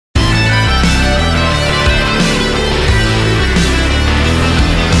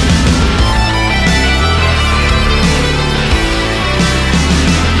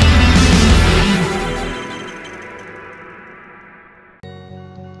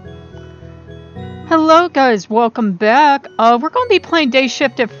Hello guys, welcome back. We're going to be playing Day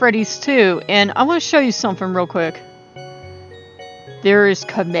Shift at Freddy's 2, and I want to show you something real quick. There is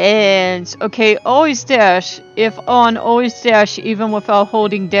commands. Okay, always dash. If on, always dash even without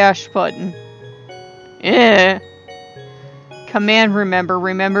holding dash button. Command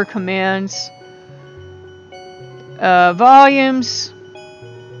remember commands. Volumes.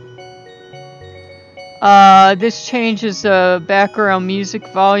 This changes the background music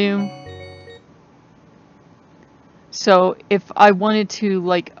volume. So if I wanted to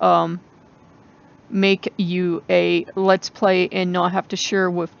like make you a let's play and not have to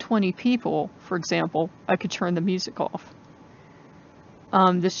share with 20 people, for example, I could turn the music off.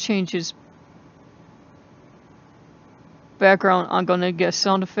 This changes background. I'm gonna get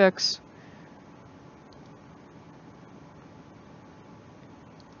sound effects.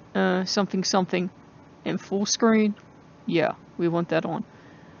 Something in full screen. Yeah, we want that on.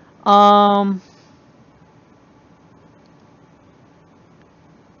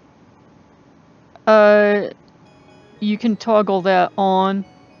 You can toggle that on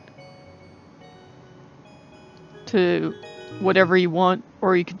to whatever you want,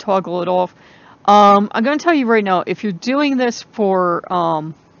 or you can toggle it off. I'm gonna tell you right now, if you're doing this for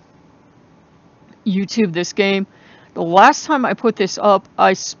YouTube, this game, the last time I put this up,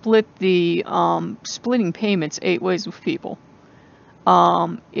 I split the splitting payments 8 ways with people.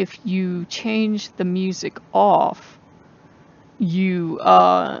 If you change the music off, you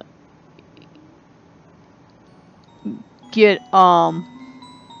get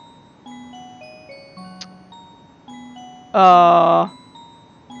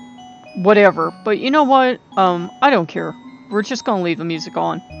whatever, but you know what, I don't care. We're just gonna leave the music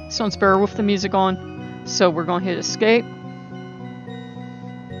on. Sounds better with the music on, so we're gonna hit escape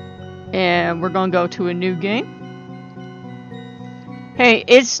and we're gonna go to a new game. Hey,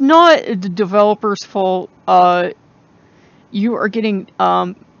 it's not the developer's fault. You are getting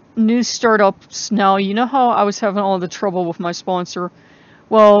new startups now. You know how I was having all the trouble with my sponsor?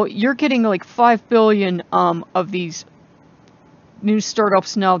 Well, you're getting like 5 billion of these new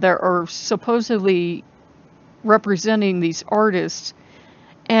startups now that are supposedly representing these artists,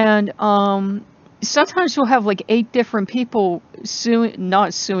 and sometimes you'll have like 8 different people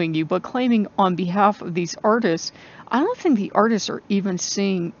not suing you, but claiming on behalf of these artists. I don't think the artists are even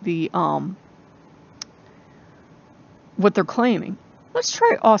seeing the what they're claiming. Let's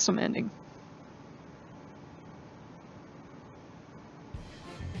try awesome ending.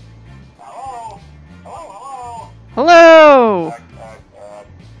 Hello!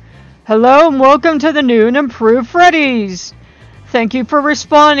 Hello and welcome to the new and improved Freddy's. Thank you for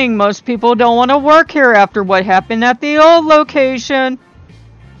responding. Most people don't want to work here after what happened at the old location.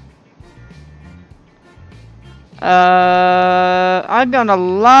 I'm gonna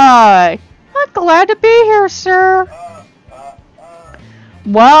lie. I'm glad to be here, sir.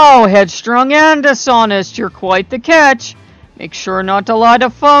 Wow, headstrong and dishonest. You're quite the catch. Make sure not to lie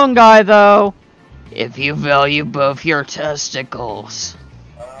to phone guy, though. If you value both your testicles.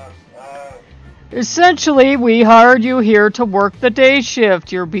 Essentially, we hired you here to work the day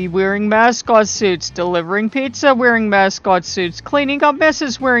shift. You'll be wearing mascot suits, delivering pizza wearing mascot suits, cleaning up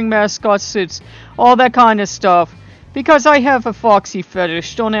messes wearing mascot suits, all that kind of stuff. Because I have a foxy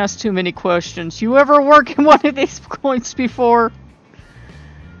fetish, don't ask too many questions. You ever work in one of these points before?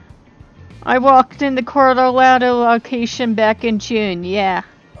 I walked in the Colorado location back in June, yeah.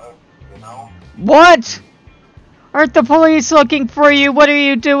 What? Aren't the police looking for you? What are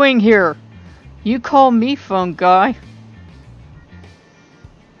you doing here? You call me phone guy.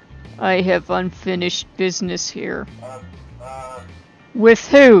 I have unfinished business here. With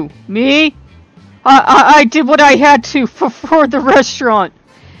who? Me? I did what I had to for the restaurant.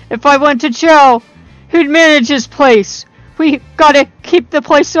 If I went to jail, who'd manage this place? We gotta keep the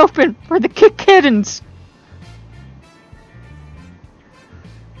place open for the kittens.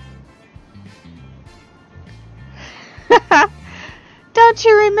 Don't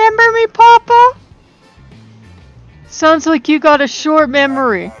you remember me, Papa? Sounds like you got a short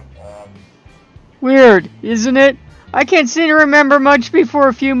memory. Weird, isn't it? I can't seem to remember much before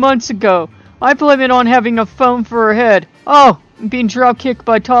a few months ago. I blame it on having a phone for a head. Oh, and being drop-kicked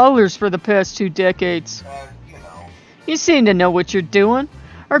by toddlers for the past 2 decades. You seem to know what you're doing.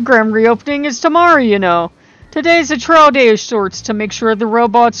 Our grand reopening is tomorrow, you know. Today's a trial day of sorts to make sure the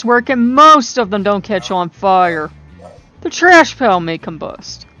robots work and most of them don't catch on fire. The trash pile may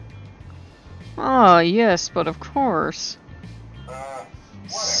combust. Ah, yes, but of course.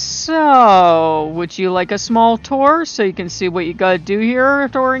 So, would you like a small tour so you can see what you gotta do here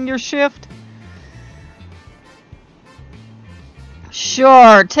during your shift?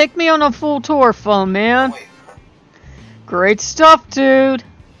 Sure, take me on a full tour, phone man. Great stuff, dude.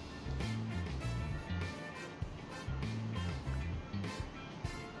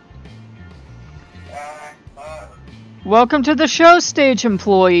 Welcome to the show stage,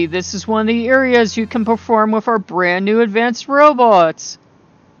 employee. This is one of the areas you can perform with our brand new advanced robots.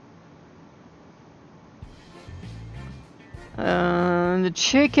 The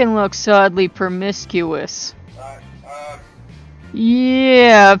chicken looks oddly promiscuous.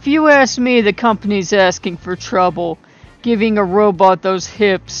 Yeah, if you ask me, the company's asking for trouble, giving a robot those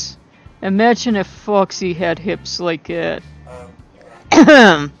hips. Imagine if Foxy had hips like that.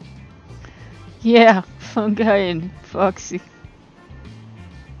 Yeah, Fungi and Foxy.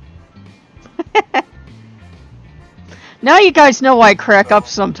 Now you guys know I crack up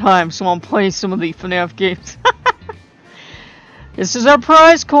sometimes while I'm playing some of the FNAF games. This is our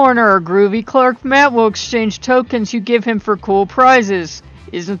prize corner. Groovy Clerk Matt will exchange tokens you give him for cool prizes.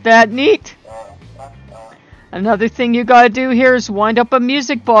 Isn't that neat? Another thing you gotta do here is wind up a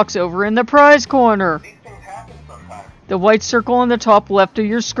music box over in the prize corner. The white circle on the top left of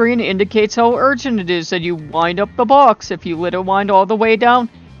your screen indicates how urgent it is that you wind up the box. If you let it wind all the way down,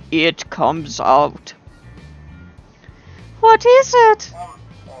 it comes out. What is it?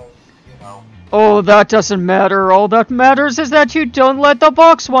 Oh, that doesn't matter. All that matters is that you don't let the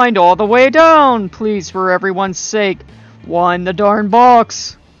box wind all the way down. Please, for everyone's sake, wind the darn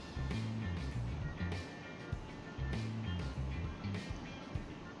box.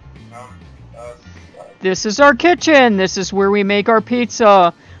 This is our kitchen. This is where we make our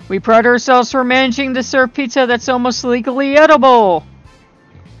pizza. We pride ourselves for managing to serve pizza that's almost legally edible.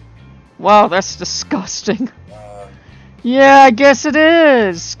 Wow, that's disgusting. Yeah, I guess it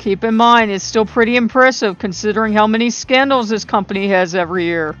is. Keep in mind, it's still pretty impressive considering how many scandals this company has every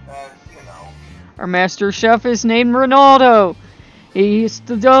year. Our master chef is named Ronaldo. He's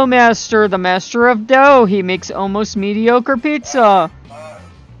the dough master, the master of dough. He makes almost mediocre pizza.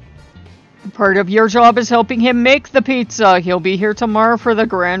 Part of your job is helping him make the pizza. He'll be here tomorrow for the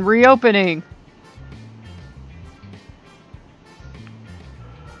grand reopening.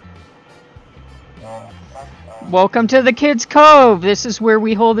 Welcome to the Kids Cove. This is where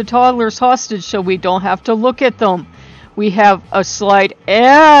we hold the toddlers hostage so we don't have to look at them. We have a slide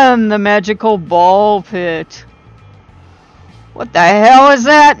and the magical ball pit. What the hell is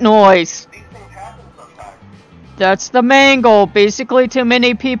that noise? That's the mangle. Basically, too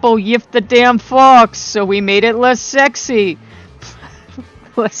many people yiffed the damn fox, so we made it less sexy.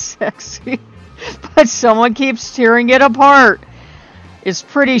 Less sexy. But someone keeps tearing it apart. It's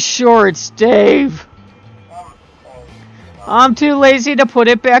pretty sure it's Dave. I'm too lazy to put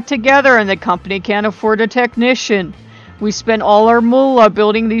it back together, and the company can't afford a technician. We spent all our moolah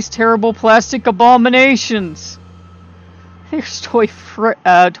building these terrible plastic abominations. There's Toy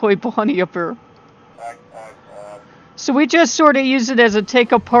Bonnie up here. So we just sort of use it as a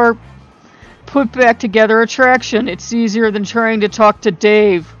take apart, put back together attraction. It's easier than trying to talk to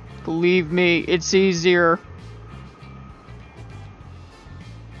Dave. Believe me, it's easier.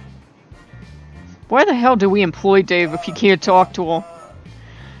 Why the hell do we employ Dave if you can't talk to him?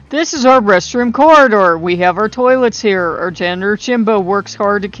 This is our restroom corridor. We have our toilets here. Our janitor Jimbo works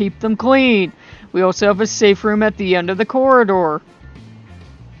hard to keep them clean. We also have a safe room at the end of the corridor.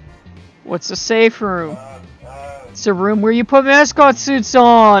 What's a safe room? It's a room where you put mascot suits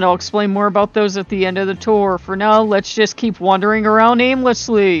on. I'll explain more about those at the end of the tour. For now, let's just keep wandering around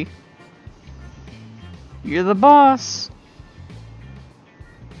aimlessly. You're the boss.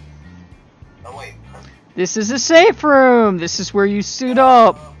 This is a safe room. This is where you suit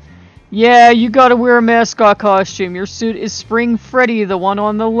up. Yeah, you gotta wear a mascot costume. Your suit is Spring Freddy, the one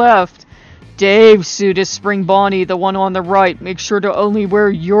on the left. Dave's suit is Spring Bonnie, the one on the right. Make sure to only wear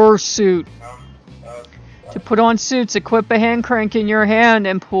your suit. To put on suits, equip a hand crank in your hand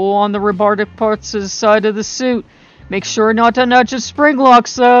and pull on the rebarred parts to the side of the suit. Make sure not to nudge the spring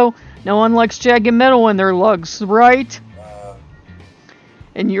locks, though. No one likes jagged metal in their lugs, right?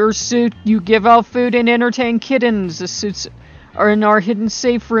 In your suit, you give out food and entertain kittens. The suits are in our hidden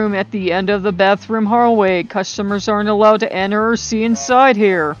safe room at the end of the bathroom hallway. Customers aren't allowed to enter or see inside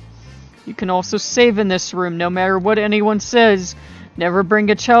here. You can also save in this room, no matter what anyone says. Never bring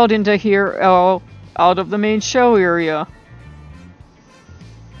a child into here out of the main show area.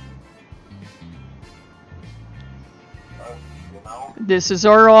 This is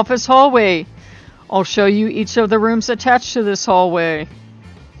our office hallway. I'll show you each of the rooms attached to this hallway.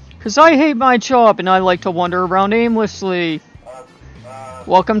 Because I hate my job and I like to wander around aimlessly.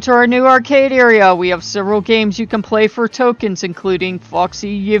 Welcome to our new arcade area. We have several games you can play for tokens, including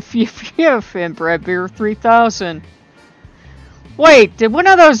Foxy Yiff Yiff Yiff and Brad Beer 3000. Wait, did one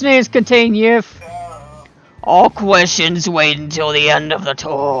of those names contain Yif? All questions wait until the end of the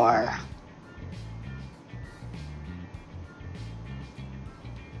tour.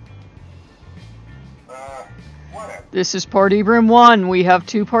 This is party room 1. We have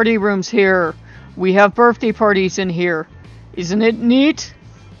 2 party rooms here. We have birthday parties in here. Isn't it neat?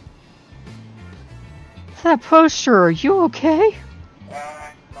 That poster, are you okay?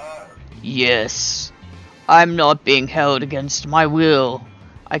 Yes. I'm not being held against my will.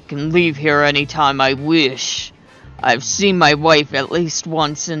 I can leave here anytime I wish. I've seen my wife at least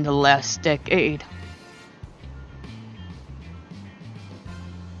once in the last decade.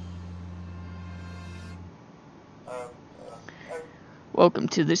 Welcome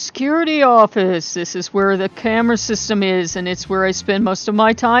to the security office. This is where the camera system is, and it's where I spend most of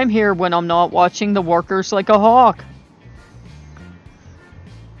my time here when I'm not watching the workers like a hawk.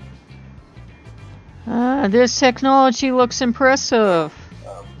 This technology looks impressive.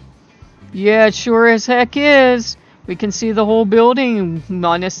 Yeah, it sure as heck is. We can see the whole building,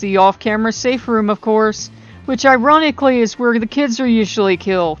 minus the off-camera safe room, of course. Which, ironically, is where the kids are usually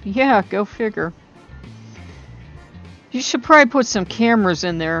killed. Yeah, go figure. You should probably put some cameras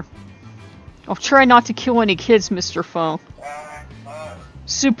in there. I'll try not to kill any kids, Mr. Phone.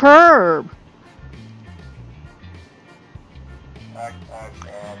 Superb!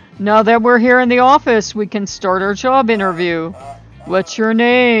 Now that we're here in the office, we can start our job interview. What's your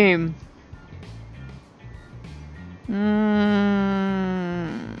name?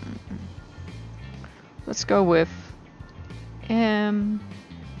 Let's go with M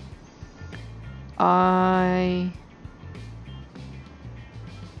I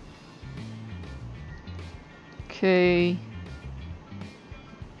K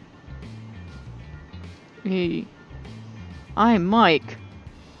E. I'm Mike.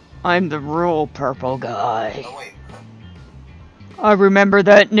 I'm the real purple guy. Oh, wait. I remember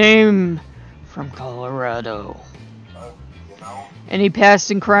that name from Colorado. You know? Any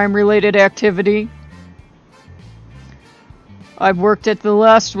past and crime-related activity? I've worked at the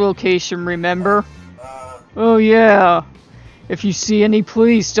last location, remember? Oh yeah. If you see any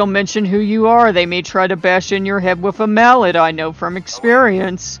police, don't mention who you are. They may try to bash in your head with a mallet, I know from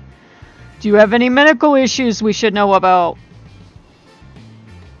experience. Do you have any medical issues we should know about?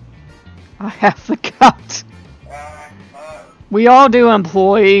 I have the gout. We all do,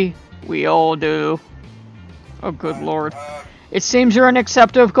 employee. We all do. Oh, good lord. It seems you're in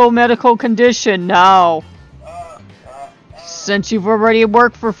acceptable medical condition now. Since you've already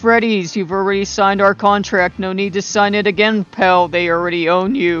worked for Freddy's, you've already signed our contract. No need to sign it again, pal. They already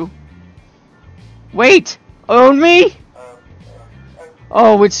own you. Wait! Own me?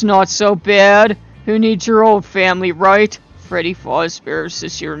 Oh, it's not so bad. Who needs your old family, right? Freddy Fazbear's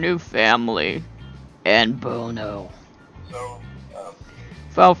is your new family. And Bono.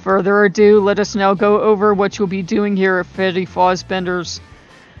 Without further ado, let us now go over what you'll be doing here at Freddy Fazbear's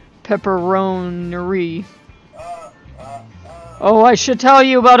Pepperonery. Oh, I should tell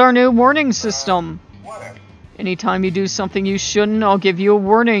you about our new warning system. Anytime you do something you shouldn't, I'll give you a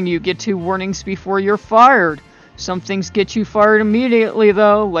warning. You get 2 warnings before you're fired. Some things get you fired immediately,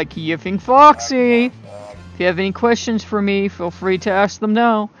 though, like yiffing Foxy. If you have any questions for me, feel free to ask them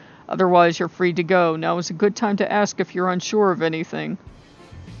now. Otherwise, you're free to go. Now is a good time to ask if you're unsure of anything.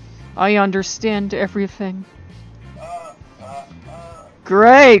 I understand everything.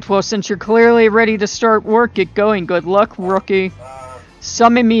 Great! Well, since you're clearly ready to start work, get going. Good luck, rookie.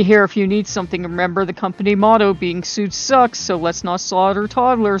 Summon me here if you need something. Remember the company motto, being sued sucks, so let's not slaughter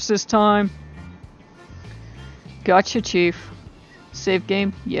toddlers this time. Gotcha, Chief. Save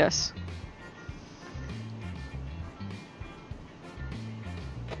game? Yes.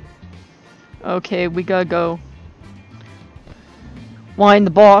 Okay, we gotta go wind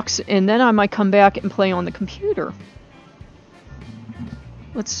the box, and then I might come back and play on the computer.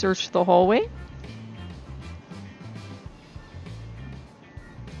 Let's search the hallway.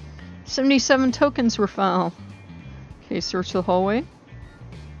 77 tokens were found. Okay, search the hallway.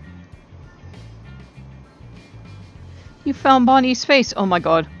 You found Bonnie's face. Oh my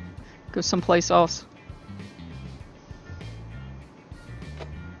god. Go someplace else.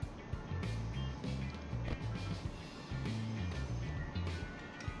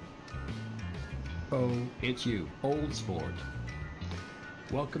 Oh, it's you, old sport.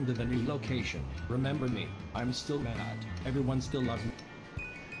 Welcome to the new location. Remember me, I'm still mad. Everyone still loves me.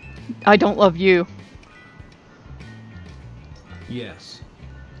 I don't love you. Yes.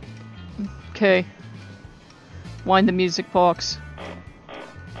 Okay. Wind the music box.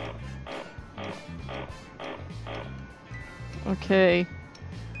 Okay.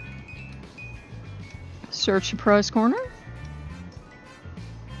 Search the prize corner.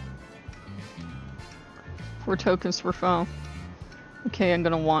 4 tokens for phone. Okay, I'm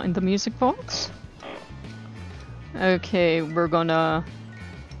gonna wind the music box. Okay, we're gonna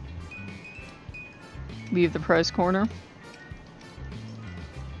leave the prize corner.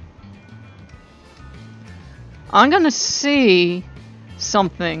 I'm gonna see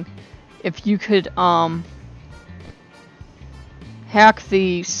something. If you could, hack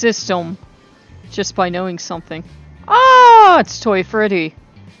the system just by knowing something. Ah, it's Toy Freddy.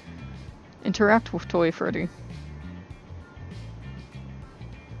 Interact with Toy Freddy.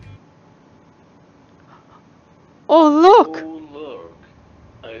 Oh, look! Oh, look.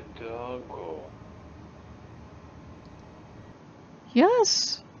 A doggo.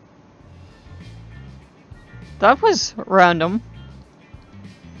 Yes. That was random.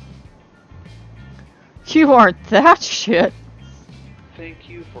 You aren't that shit. Thank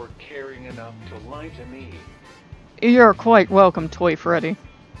you for caring enough to lie to me. You're quite welcome, Toy Freddy.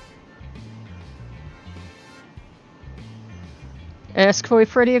 Ask Toy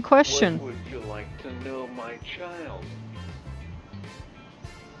Freddy a question. What would you like to know, my child?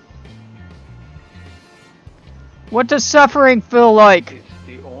 What does suffering feel like? It's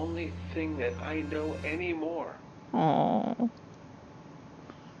the only thing that I know anymore. Aww.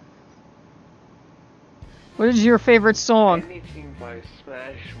 What is your favorite song? Anything by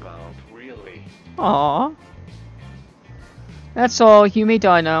Smash Mouth, really. Aww. That's all. You may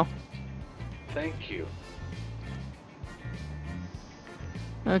die now. Thank you.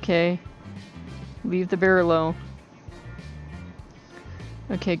 Okay. Leave the bear alone.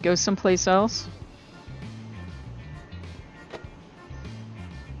 Okay, go someplace else.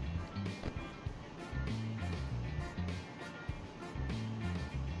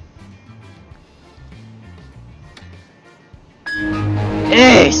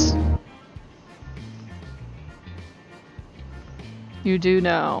 Ace! You do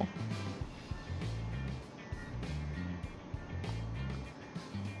now.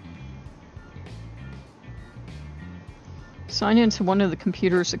 Sign into one of the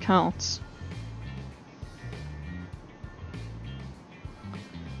computer's accounts.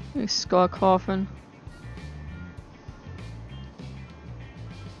 Hey, Scott Coffin.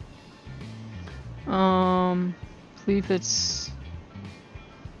 Believe it's...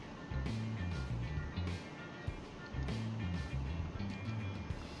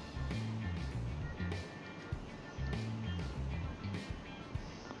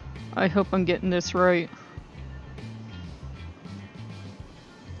 I hope I'm getting this right.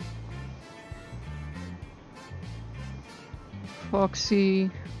 Foxy.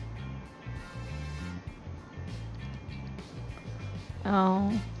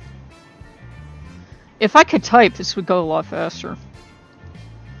 Oh. If I could type, this would go a lot faster.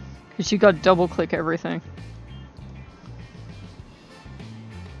 Because you gotta double click everything.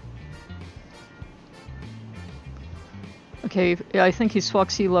 Okay, I think he's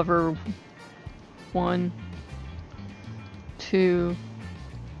Foxy Lover 1, 2,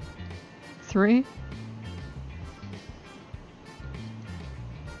 3.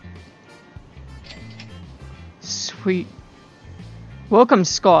 Sweet. Welcome,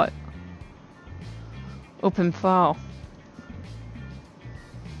 Scott. Open file.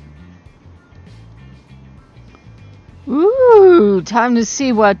 Ooh, time to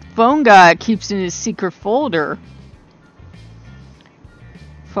see what Phone Guy keeps in his secret folder.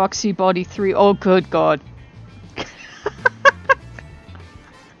 Foxy Body 3. Oh, good God.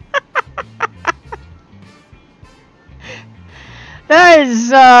 That is,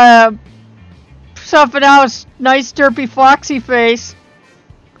 something else. Nice derpy Foxy face.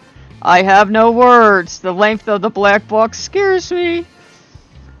 I have no words. The length of the black box scares me.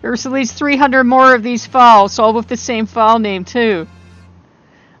 There's at least 300 more of these files, all with the same file name, too.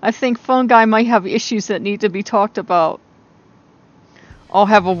 I think Phone Guy might have issues that need to be talked about. I'll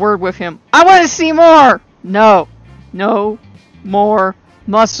have a word with him. I want to see more! No. No more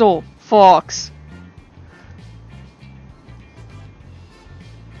muscle, Fox.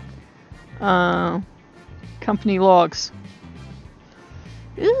 Company logs.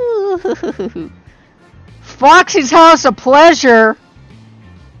 Ooh. Foxy's House of Pleasure.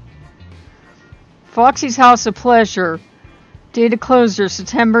 Foxy's House of Pleasure. Date of closure,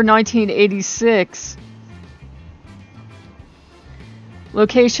 September 1986.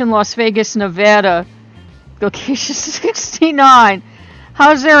 Location, Las Vegas, Nevada. Location 69.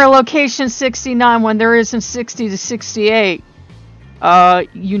 How's there a location 69 when there isn't 60 to 68?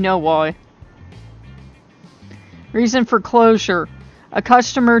 You know why. Reason for closure. A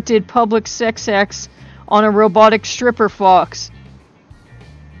customer did public sex acts on a robotic stripper fox.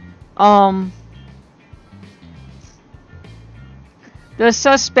 The The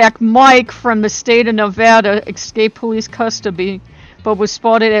suspect, Mike, from the state of Nevada, escaped police custody, but was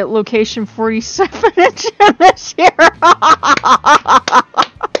spotted at location 47 in this year.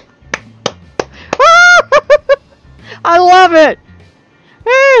 I love it.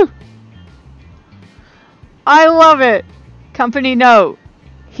 Woo! I love it. Company note.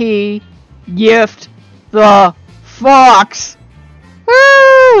 He gift the fox.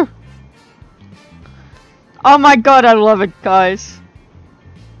 Woo! Oh my god, I love it, guys.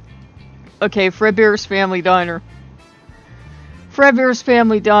 Okay, Fredbear's Family Diner. Fredbear's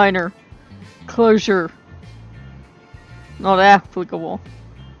Family Diner. Closure. Not applicable.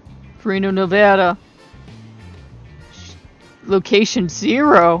 Reno, Nevada. Location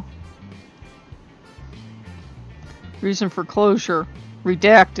 0. Reason for closure.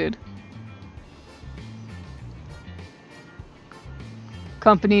 Redacted.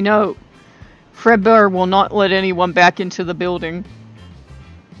 Company note. Fredbear will not let anyone back into the building.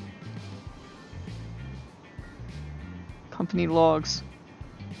 Company logs.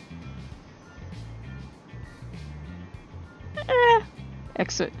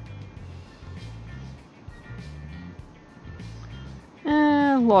 Exit.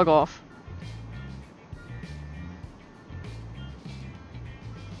 Log off.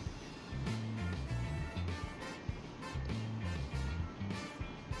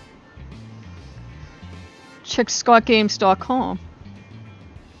 Check scottgames.com.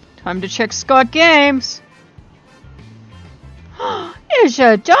 Time to check Scott Games. It's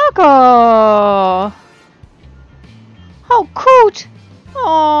a doggo. How cute.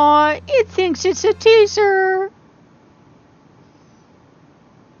 Aw, it thinks it's a teaser.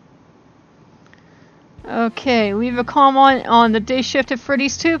 Okay, leave a comment on the Day Shift at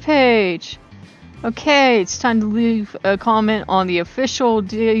Freddy's 2 page. Okay, it's time to leave a comment on the official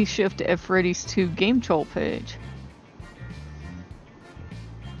Day Shift at Freddy's 2 Game Troll page.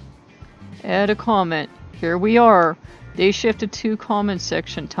 Add a comment. Here we are. Day Shift at 2 comment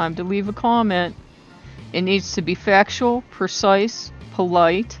section. Time to leave a comment. It needs to be factual, precise,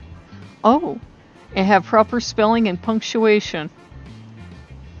 polite. Oh, and have proper spelling and punctuation.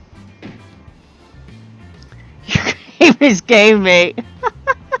 Your game is game, mate.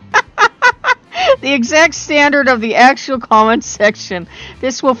 The exact standard of the actual comment section.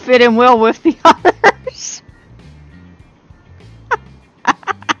 This will fit in well with the others.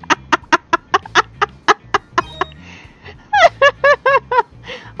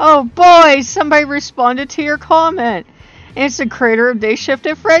 Oh boy, somebody responded to your comment. And it's the creator of Day Shift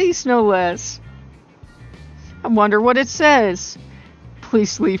at Freddy's, no less. I wonder what it says.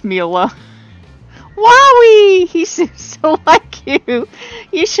 Please leave me alone. Wowie! He seems to like you.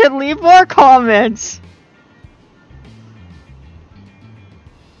 You should leave more comments.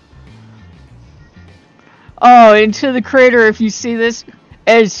 Oh, and to the creator, if you see this,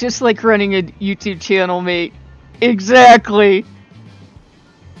 it's just like running a YouTube channel, mate. Exactly.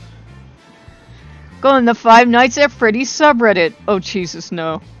 Go on the Five Nights at Freddy's subreddit. Oh, Jesus,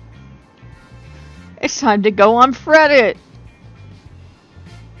 no. It's time to go on Reddit.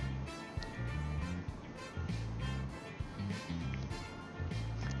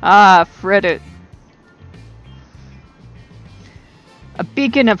 Ah, Reddit. A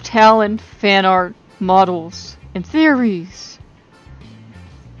beacon of talent, fan art, models, and theories.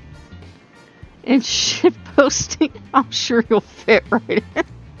 And shit posting. I'm sure you'll fit right in.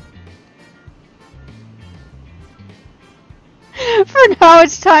 For now,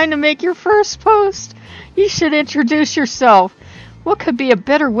 it's time to make your first post. You should introduce yourself. What could be a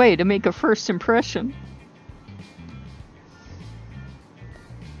better way to make a first impression?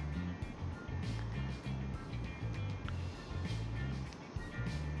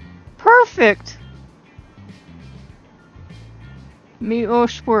 Perfect! Me, oh,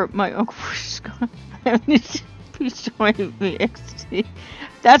 sport, my uncle is going to be joining me. XT.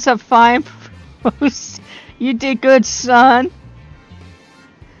 That's a fine post. You did good, son.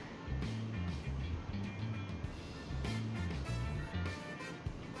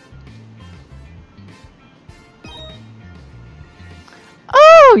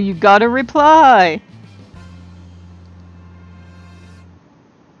 Oh, you got a reply.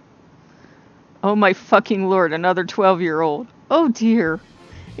 Oh my fucking lord, another 12-year-old. Oh dear.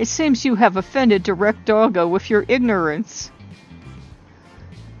 It seems you have offended Direct Doggo with your ignorance.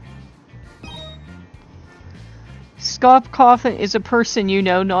 Scott Coffin is a person you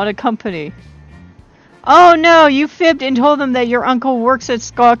know, not a company. Oh no, you fibbed and told them that your uncle works at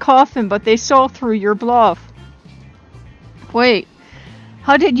Scott Coffin, but they saw through your bluff. Wait,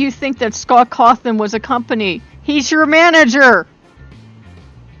 how did you think that Scott Coffin was a company? He's your manager!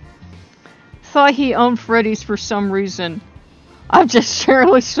 Thought he owned Freddy's for some reason. I'm just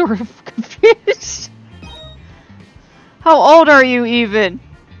generally sort of confused. How old are you even?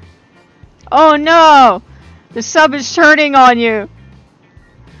 Oh no! The sub is turning on you.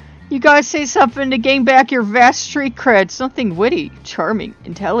 You guys say something to gain back your vast street cred. Something witty, charming,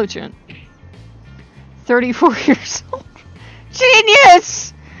 intelligent. 34 years old.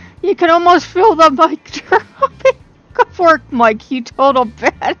 Genius! You can almost feel the mic dropping. Good work, Mike, you total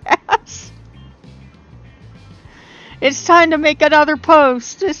badass. It's time to make another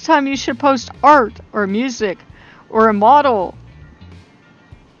post. This time you should post art, or music, or a model.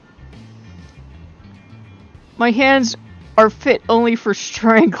 My hands are fit only for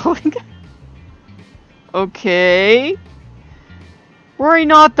strangling. Okay. Worry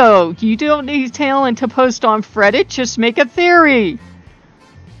not though, you don't need talent to post on Reddit, just make a theory.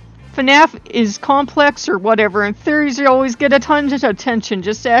 FNAF is complex or whatever, and theories always get a ton of attention.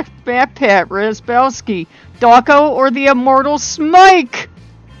 Just ask Batpat, Razbowski, Dawko, or the immortal Smike!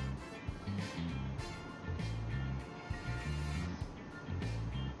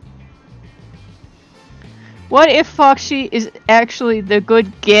 What if Foxy is actually the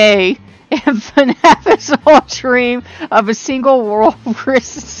good gay, and FNAF is all a dream of a single world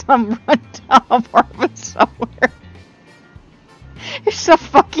versus some rundown apartment somewhere? It's a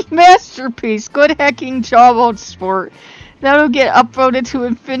fucking masterpiece. Good hacking job, old sport. That'll get upvoted to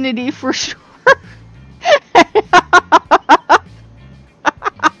infinity for sure.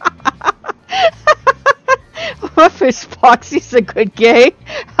 What if Foxy's a good gay?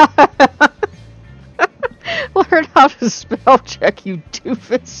 Learn how to spell check, you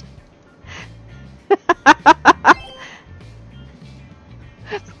doofus.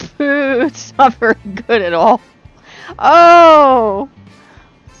 Boo, it's not very good at all. Oh!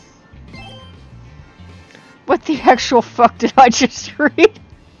 What the actual fuck did I just read?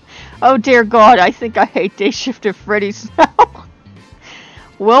 Oh dear god, I think I hate Day Shift at Freddy's now.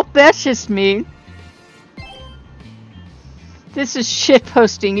 Well, that's just mean. This is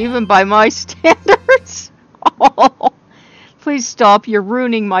shitposting even by my standards. Oh, please stop, you're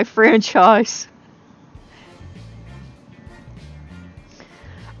ruining my franchise.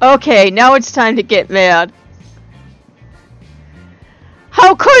 Okay, now it's time to get mad.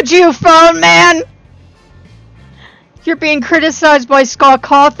 How could you, phone man? You're being criticized by Scott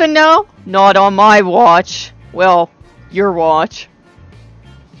Cawthon now? Not on my watch. Well, your watch.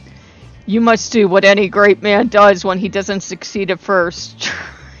 You must do what any great man does when he doesn't succeed at first.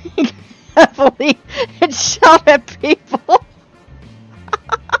 Drink heavily and shout at people.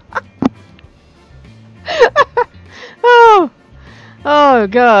 Oh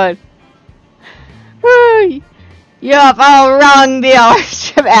god. You have all wronged the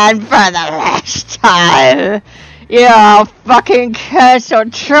Archman for the last time. You're fucking cursed or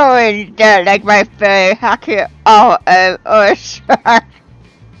truly dead like my fairy hacky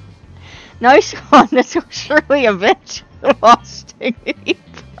Nice one, this will surely avenge the lost dignity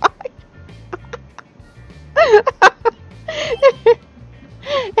pride.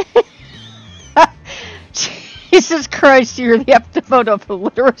 Jesus Christ, you're the epitome of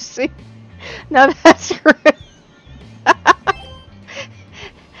illiteracy. Now that's rude.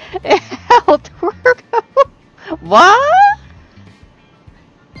 Health workout? What?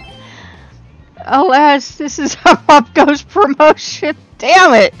 Alas, this is a Pop Goes promotion.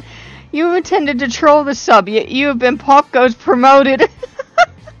 Damn it! You intended to troll the sub, yet you have been Pop Goes promoted.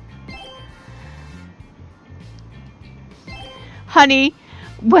 Honey,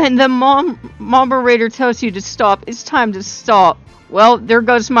 when the moderator tells you to stop, it's time to stop. Well, there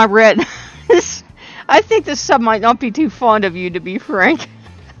goes my red. I think the sub might not be too fond of you, to be frank.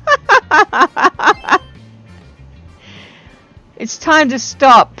 It's time to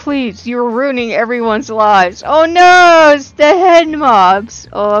stop, please. You're ruining everyone's lives. Oh no, it's the head mobs.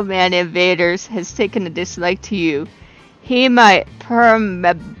 Oh man, Invaders has taken a dislike to you. He might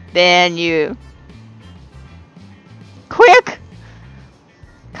perma-ban you. Quick!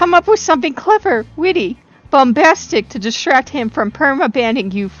 Come up with something clever, witty, bombastic to distract him from perma-banning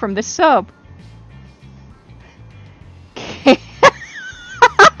you from the sub.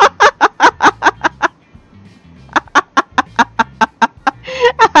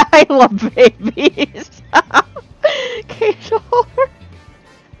 I love babies.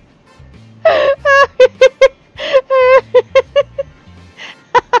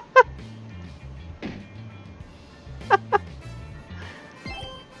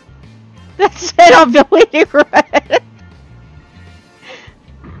 That's it, I'm deleting Reddit.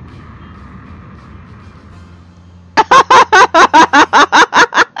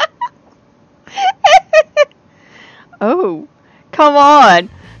 Oh, come on.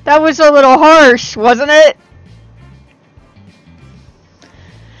 That was a little harsh, wasn't it?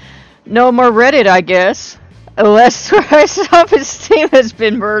 No more Reddit, I guess. Unless self-esteem has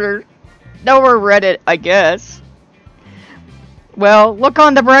been murdered. No more Reddit, I guess. Well, look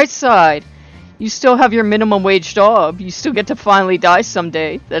on the bright side. You still have your minimum wage job. You still get to finally die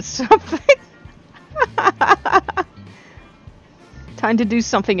someday. That's something. Time to do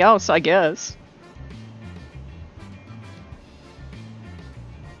something else, I guess.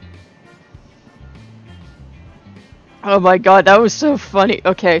 Oh my god, that was so funny.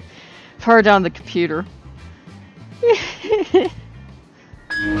 Okay, power down the computer.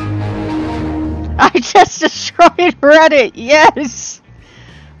 I just destroyed Reddit, yes!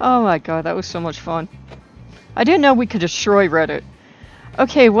 Oh my god, that was so much fun. I didn't know we could destroy Reddit.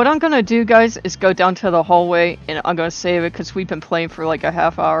 Okay, what I'm gonna do, guys, is go down to the hallway, and I'm gonna save it, because we've been playing for like a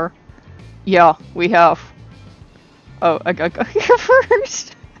half hour. Yeah, we have. Oh, I gotta go here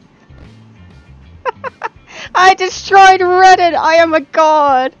first. I destroyed Reddit! I am a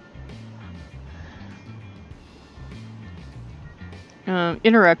god!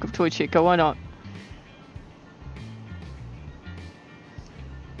 Interact with Toy Chico, why not?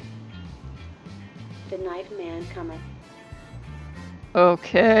 The night man cometh.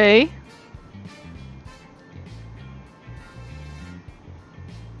 Okay.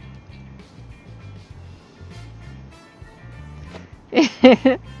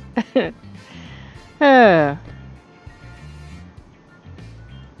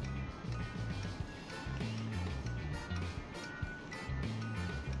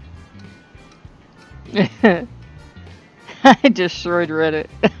 I destroyed Reddit.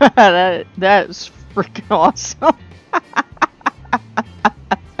 That's freaking awesome.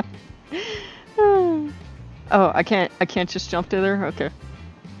 Oh, I can't just jump to there? Okay.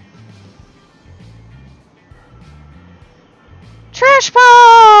 Trash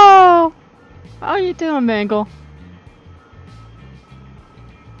ball! How you doing, Mangle?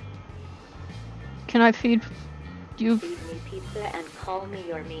 Can I feed you? Feed me pizza and call me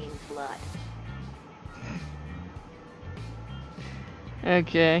your mean slut.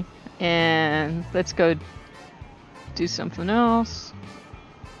 Okay, and let's go do something else.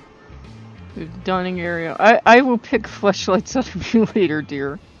 The dining area. I will pick fleshlights out of you later,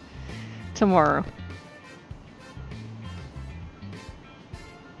 dear. Tomorrow.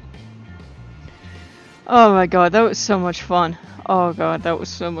 Oh my god, that was so much fun. Oh god, that was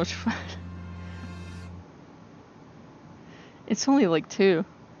so much fun. It's only like 2.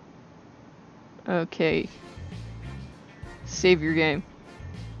 Okay. Save your game.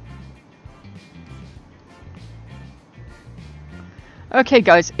 Okay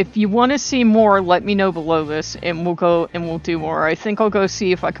guys, if you want to see more, let me know below this, and we'll go and we'll do more. I think I'll go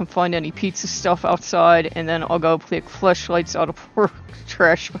see if I can find any pizza stuff outside, and then I'll go pick fleshlights out of her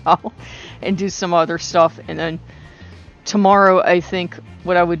trash pile, and do some other stuff, and then tomorrow I think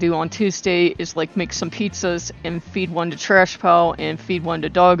what I would do on Tuesday is like make some pizzas, and feed one to Trash Pal, and feed one to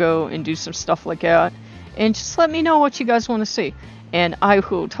Doggo, and do some stuff like that. And just let me know what you guys want to see. And I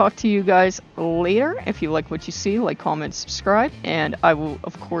will talk to you guys later. If you like what you see, like, comment, subscribe. And I will,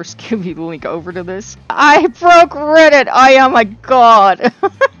 of course, give you the link over to this. I broke Reddit! I am a god!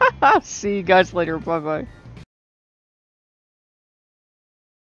 I'll see you guys later. Bye-bye.